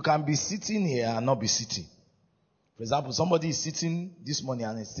know, you can be sitting here and not be sitting. For example, somebody is sitting this morning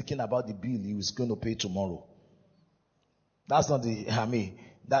and is thinking about the bill he was going to pay tomorrow. That's not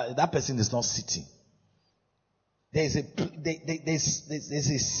that person is not sitting. There's a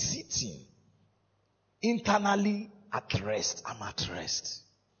sitting internally at rest. I'm at rest.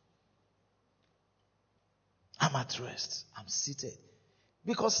 I'm at rest. I'm seated.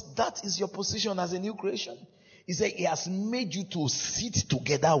 Because that is your position as a new creation. He said he has made you to sit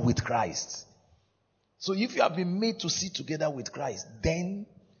together with Christ. So if you have been made to sit together with Christ, then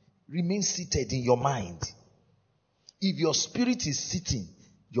remain seated in your mind. If your spirit is sitting,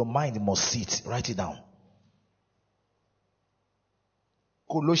 your mind must sit. Write it down.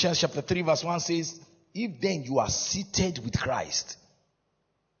 Colossians chapter 3 verse 1 says, if then you are seated with Christ,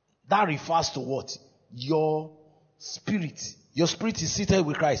 that refers to what? Your spirit. Your spirit is seated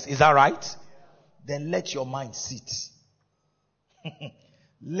with Christ. Is that right? Then let your mind sit.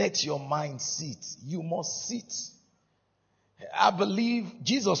 Let your mind sit. You must sit. I believe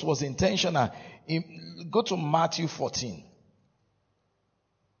Jesus was intentional. Go to Matthew 14.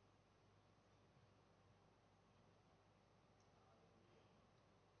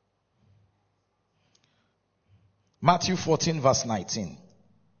 Matthew 14 verse 19.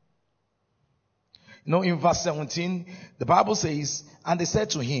 You know, in verse 17, the Bible says, and they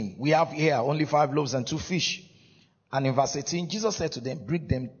said to him, we have here only 5 loaves and 2 fish. And in verse 18, Jesus said to them, bring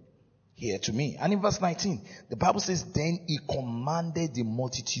them here to me. And in verse 19, the Bible says, then he commanded the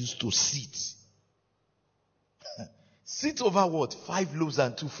multitudes to sit. Sit over what? 5 loaves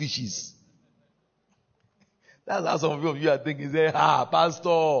and 2 fishes. That's how some of you are thinking, say,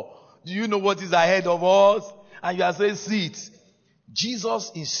 pastor, do you know what is ahead of us? And you are saying, sit.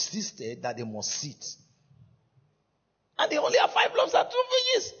 Jesus insisted that they must sit. And they only have 5 loaves and 2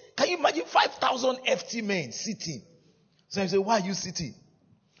 fishes. Can you imagine 5,000 FT men sitting? So you say, why are you sitting?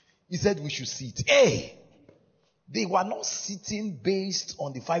 He said we should sit. Hey! They were not sitting based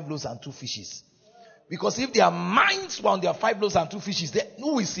on the 5 loaves and 2 fishes. Because if their minds were on their 5 loaves and 2 fishes, then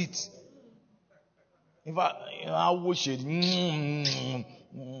who will sit? In fact, I wish it.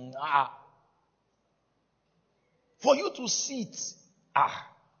 For you to sit,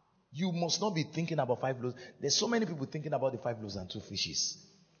 you must not be thinking about 5 loaves. There's so many people thinking about the 5 loaves and 2 fishes.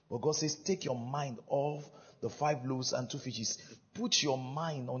 But God says, take your mind off the 5 loaves and 2 fishes. Put your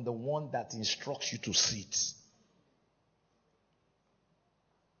mind on the one that instructs you to sit.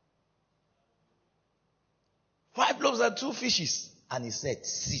 Five loaves and 2 fishes. And he said,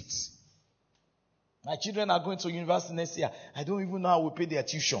 sit. My children are going to university next year. I don't even know how we pay their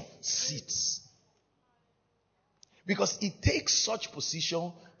tuition. Sit. Because it takes such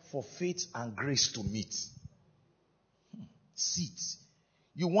position for faith and grace to meet. Sit.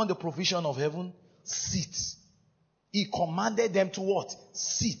 You want the provision of heaven? Sit. He commanded them to what?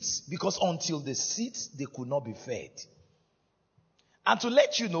 Sit. Because until they sit, they could not be fed. And to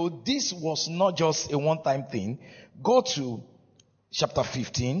let you know, this was not just a one-time thing. Go to chapter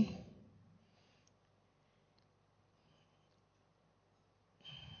 15.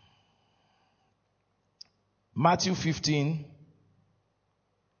 Matthew 15.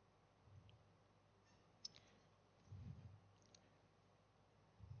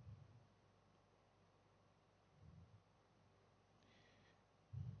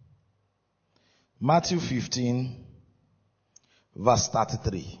 Matthew 15, verse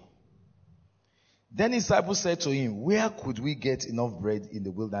 33. Then his disciples said to him, where could we get enough bread in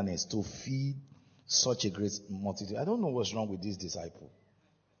the wilderness to feed such a great multitude? I don't know what's wrong with this disciple.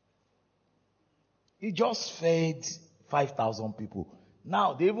 He just fed 5,000 people.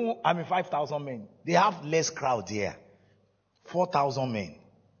 Now, 5,000 men. They have less crowd here. 4,000 men.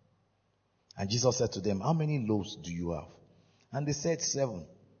 And Jesus said to them, how many loaves do you have? And they said 7.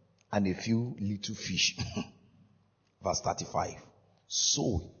 And a few little fish. Verse 35.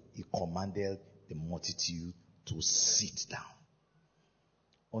 So he commanded the multitude to sit down.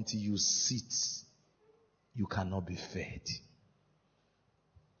 Until you sit, you cannot be fed.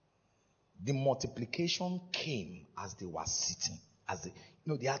 The multiplication came as they were sitting.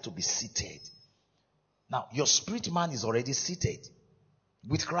 They had to be seated. Now, your spirit man is already seated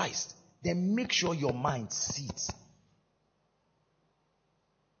with Christ. Then make sure your mind sits.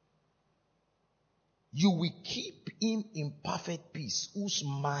 You will keep him in perfect peace, whose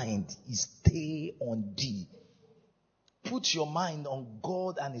mind is stayed on thee. Put your mind on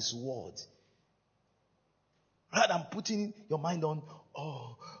God and his word. Rather than putting your mind on,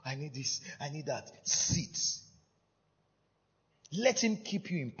 oh, I need this, I need that. Sit. Let him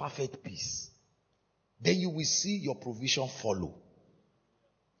keep you in perfect peace. Then you will see your provision follow.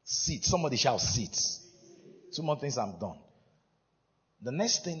 Sit. Somebody shout, sit. 2 more things, I'm done. The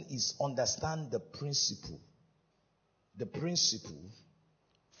next thing is understand the principle. The principle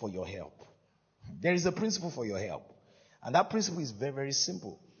for your help. There is a principle for your help. And that principle is very, very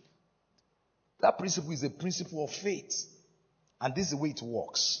simple. That principle is a principle of faith. And this is the way it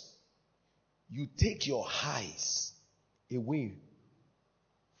works. You take your eyes away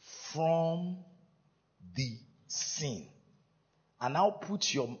from the sin. And now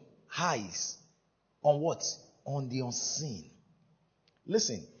put your eyes on what? On the unseen.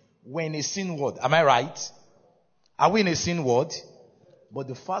 Listen, we're in a sin world. Am I right? Are we in a sin world? But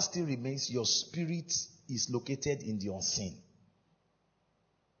the first thing remains, your spirit is located in the unseen.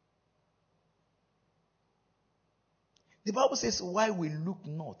 The Bible says, why we look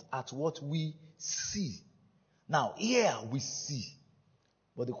not at what we see. Now, here we see.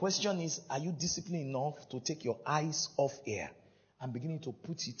 But the question is, are you disciplined enough to take your eyes off here and beginning to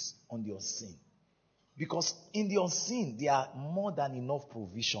put it on the unseen? Because in the unseen, there are more than enough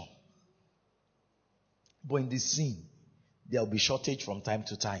provision. But in the seen, there will be shortage from time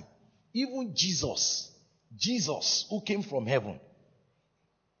to time. Even Jesus, who came from heaven,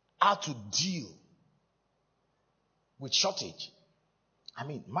 had to deal with shortage.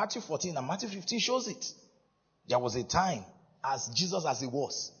 Matthew 14 and Matthew 15 shows it. There was a time, as Jesus as he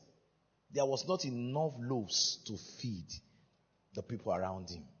was, there was not enough loaves to feed the people around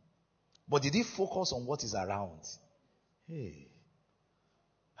him. But did he focus on what is around? Hey.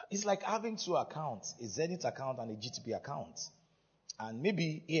 It's like having 2 accounts, a Zenith account and a GTP account. And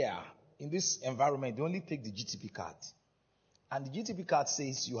maybe here, in this environment, they only take the GTP card. And the GTP card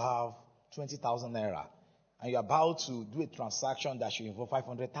says you have 20,000 naira. And you're about to do a transaction that should involve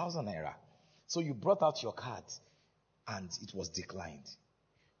 500,000 naira. So you brought out your card and it was declined.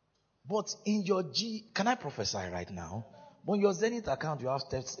 But in your can I prophesy right now? But in your Zenith account,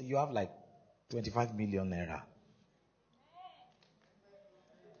 you have like 25 million naira.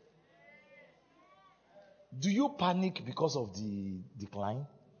 Do you panic because of the decline?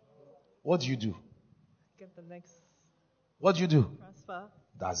 What do you do? Get the next. What do you do? Transfer.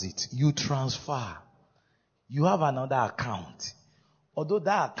 That's it. You transfer. You have another account. Although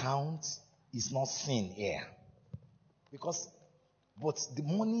that account is not seen here. But the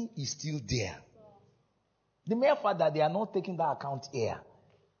money is still there. The mere fact that they are not taking that account here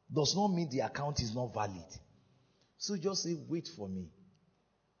does not mean the account is not valid. So just say, wait for me.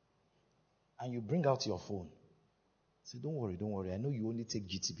 And you bring out your phone. Say, don't worry. I know you only take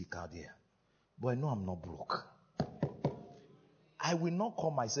GTP card here. But I know I'm not broke. I will not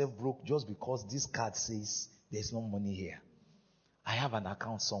call myself broke just because this card says there's no money here. I have an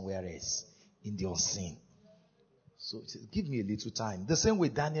account somewhere else in the unseen. So he said, give me a little time. The same way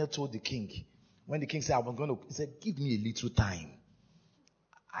Daniel told the king. When the king said, I'm going to, he said, give me a little time.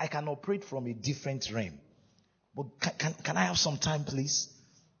 I can operate from a different realm. But can I have some time, please?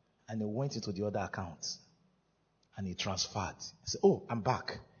 And he went into the other account. And he transferred. He said, oh, I'm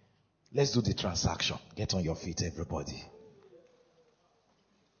back. Let's do the transaction. Get on your feet, everybody.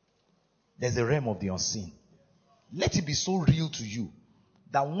 There's a realm of the unseen. Let it be so real to you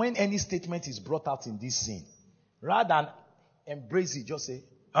that when any statement is brought out in this scene, rather than embrace it, just say,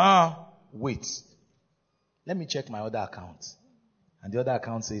 wait. Let me check my other account. And the other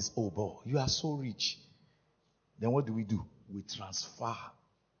account says, oh boy, you are so rich. Then what do? We transfer.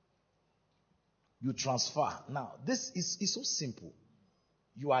 You transfer. Now, this is so simple.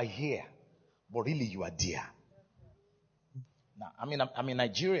 You are here, but really you are there. Now, I'm in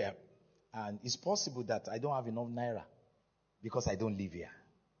Nigeria, and it's possible that I don't have enough naira because I don't live here.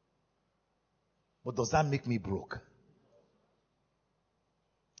 But does that make me broke?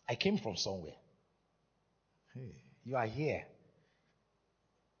 I came from somewhere. Hey, you are here,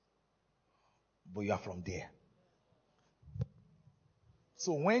 but you are from there.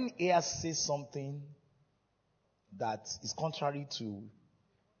 So when AS says something that is contrary to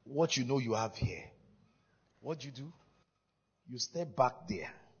what you know you have here, what do? You step back there.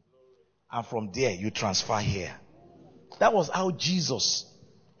 And from there, you transfer here. That was how Jesus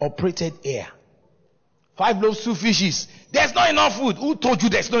operated here. 5 loaves, 2 fishes. There's not enough food. Who told you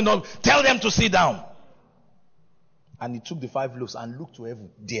there's not enough? Tell them to sit down. And he took the 5 loaves and looked to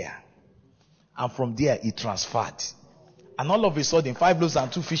heaven there. And from there, he transferred. And all of a sudden, 5 loaves and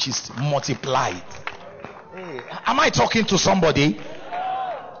 2 fishes multiplied. Hey, am I talking to somebody?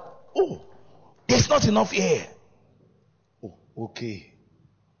 Oh, there's not enough here. Oh, okay.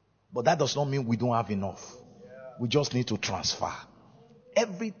 But that does not mean we don't have enough. We just need to transfer.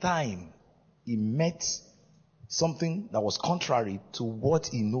 Every time he met something that was contrary to what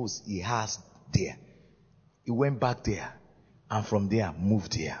he knows he has there, he went back there. And from there,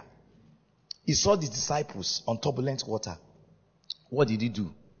 moved here. He saw the disciples on turbulent water. What did he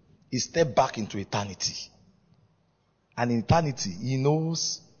do? He stepped back into eternity. And in eternity, he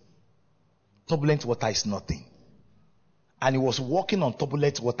knows turbulent water is nothing. And he was walking on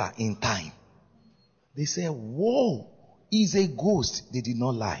turbulent water in time. They said, whoa, he's a ghost. They did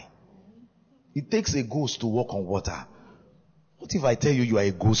not lie. It takes a ghost to walk on water. What if I tell you are a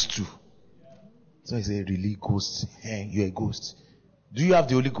ghost too? So I say, really, ghost? You're a ghost. Do you have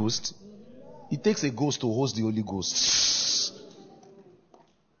the Holy Ghost? It takes a ghost to host the Holy Ghost.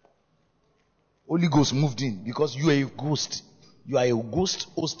 Holy Ghost moved in because you are a ghost. You are a ghost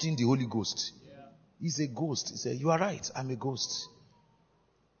hosting the Holy Ghost. He's a ghost. He said, you are right, I'm a ghost.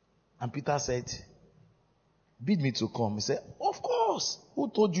 And Peter said, bid me to come. He said, of course. Who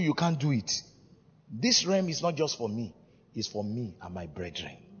told you can't do it? This realm is not just for me. It's for me and my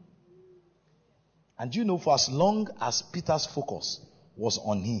brethren. And you know, for as long as Peter's focus was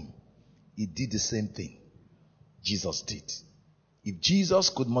on him, he did the same thing Jesus did. If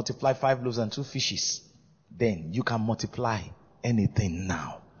Jesus could multiply 5 loaves and 2 fishes, then you can multiply anything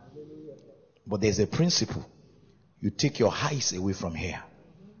now. But there's a principle. You take your eyes away from here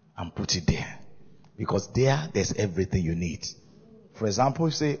and put it there. Because there's everything you need. For example,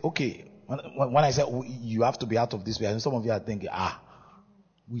 you say, okay, when I say you have to be out of this way, and some of you are thinking,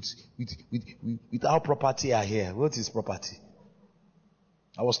 with our property are here. What is property?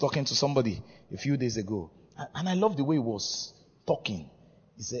 I was talking to somebody a few days ago, and I love the way he was talking.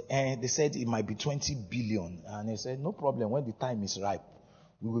 He said, they said it might be 20 billion. And he said, no problem. When the time is ripe,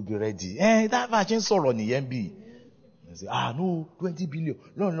 we will be ready. That virgin sorrow ni MB. I say, no, 20 billion.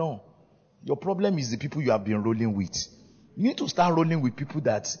 No. Your problem is the people you have been rolling with. You need to start rolling with people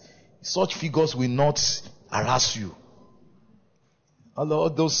that such figures will not harass you. All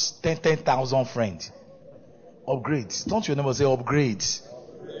those 10,000 friends. Upgrade. Don't you never say upgrade?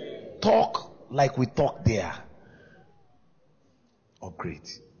 Talk like we talk there. Upgrade.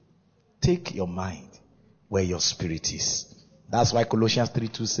 Take your mind where your spirit is. That's why Colossians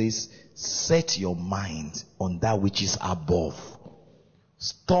 3:2 says, set your mind on that which is above.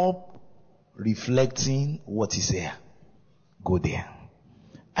 Stop reflecting what is here. Go there.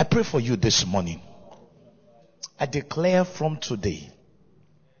 I pray for you this morning. I declare from today,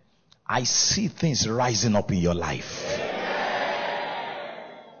 I see things rising up in your life.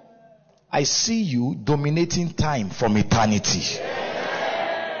 I see you dominating time from eternity.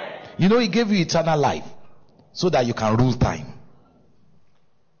 You know, he gave you eternal life so that you can rule time.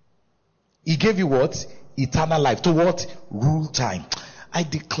 He gave you what? Eternal life. To what? Rule time. I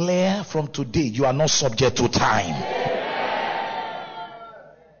declare from today, you are not subject to time.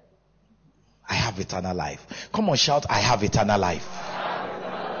 I have eternal life. Come on, shout, I have eternal life.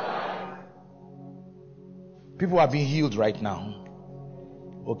 People are being healed right now.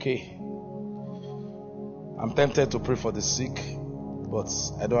 Okay. I'm tempted to pray for the sick, but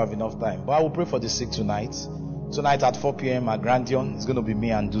I don't have enough time. But I will pray for the sick tonight. Tonight at 4 p.m. at Grandion, it's going to be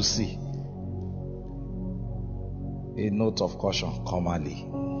me and Ducey. A note of caution, come early.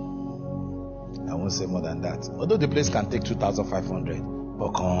 I won't say more than that. Although the place can take 2,500,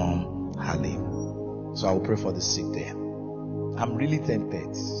 but come early. So I will pray for the sick there. I'm really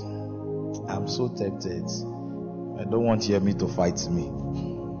tempted. I'm so tempted. I don't want Yemi to fight me.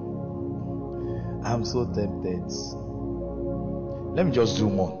 I'm so tempted. Let me just do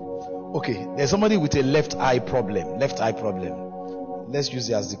more. Okay, there's somebody with a left eye problem. Left eye problem. Let's use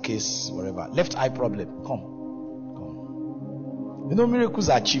it as the case, whatever. Left eye problem. Come. You know, miracles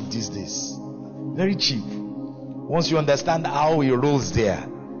are cheap these days. Very cheap. Once you understand how it rolls there.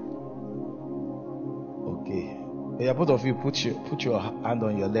 Okay. Yeah, both of you put your hand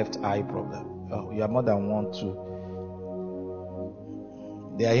on your left eye problem. Oh, you are more than one, two.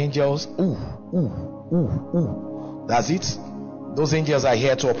 They are angels. Ooh. That's it. Those angels are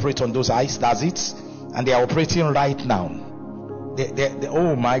here to operate on those eyes. That's it. And they are operating right now.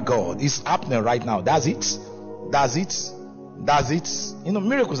 Oh my God. It's happening right now. That's it. You know,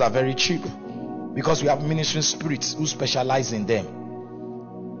 miracles are very cheap because we have ministering spirits who specialize in them.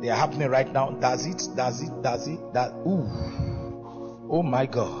 They are happening right now. That's it. Ooh. Oh my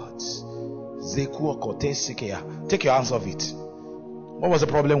God. Take your hands off it. What was the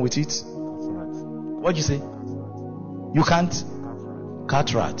problem with it? What did you say? You can't?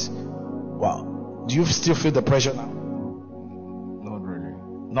 Cataract. Wow. Do you still feel the pressure now?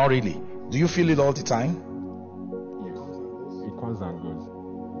 Not really. Do you feel it all the time? Yes. It comes and goes.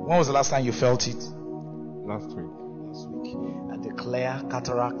 When was the last time you felt it? Last week. I declare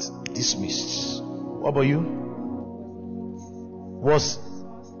cataract dismissed. What about you? Was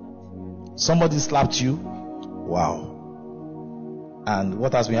somebody slapped you? Wow. And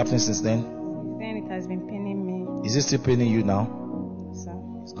what has been happening since then? Then it has been paining me. Is it still paining you now? So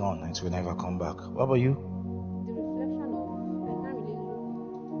It's gone. It will never come back. What about you? The reflection of I can't really look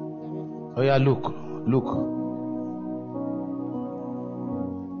directly. Oh yeah, look.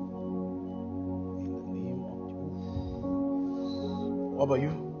 What about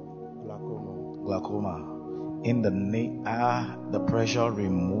you? Glaucoma. In the name, the pressure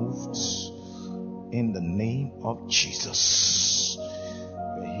removed. In the name of Jesus,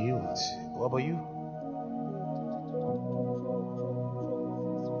 you're healed. What about you?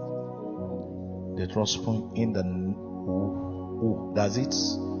 The trust point in the that's it.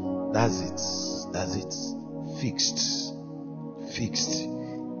 Fixed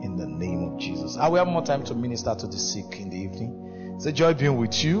in the name of Jesus. I will have more time to minister to the sick in the evening. It's a joy being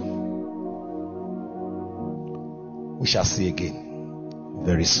with you. We shall see again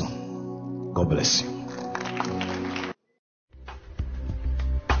very soon. God bless you.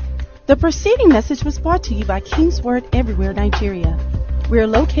 The preceding message was brought to you by King's Word Everywhere, Nigeria. We are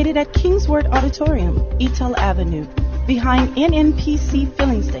located at King's Word Auditorium, Etel Avenue, behind NNPC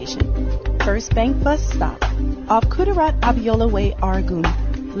Filling Station, First Bank Bus Stop, off Kudirat Abiola Way, Oregun,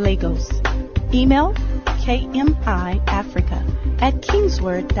 Lagos. Email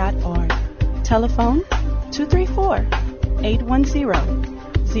kmiafrica@kingsword.org. Telephone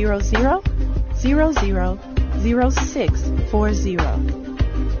 234-810-000640.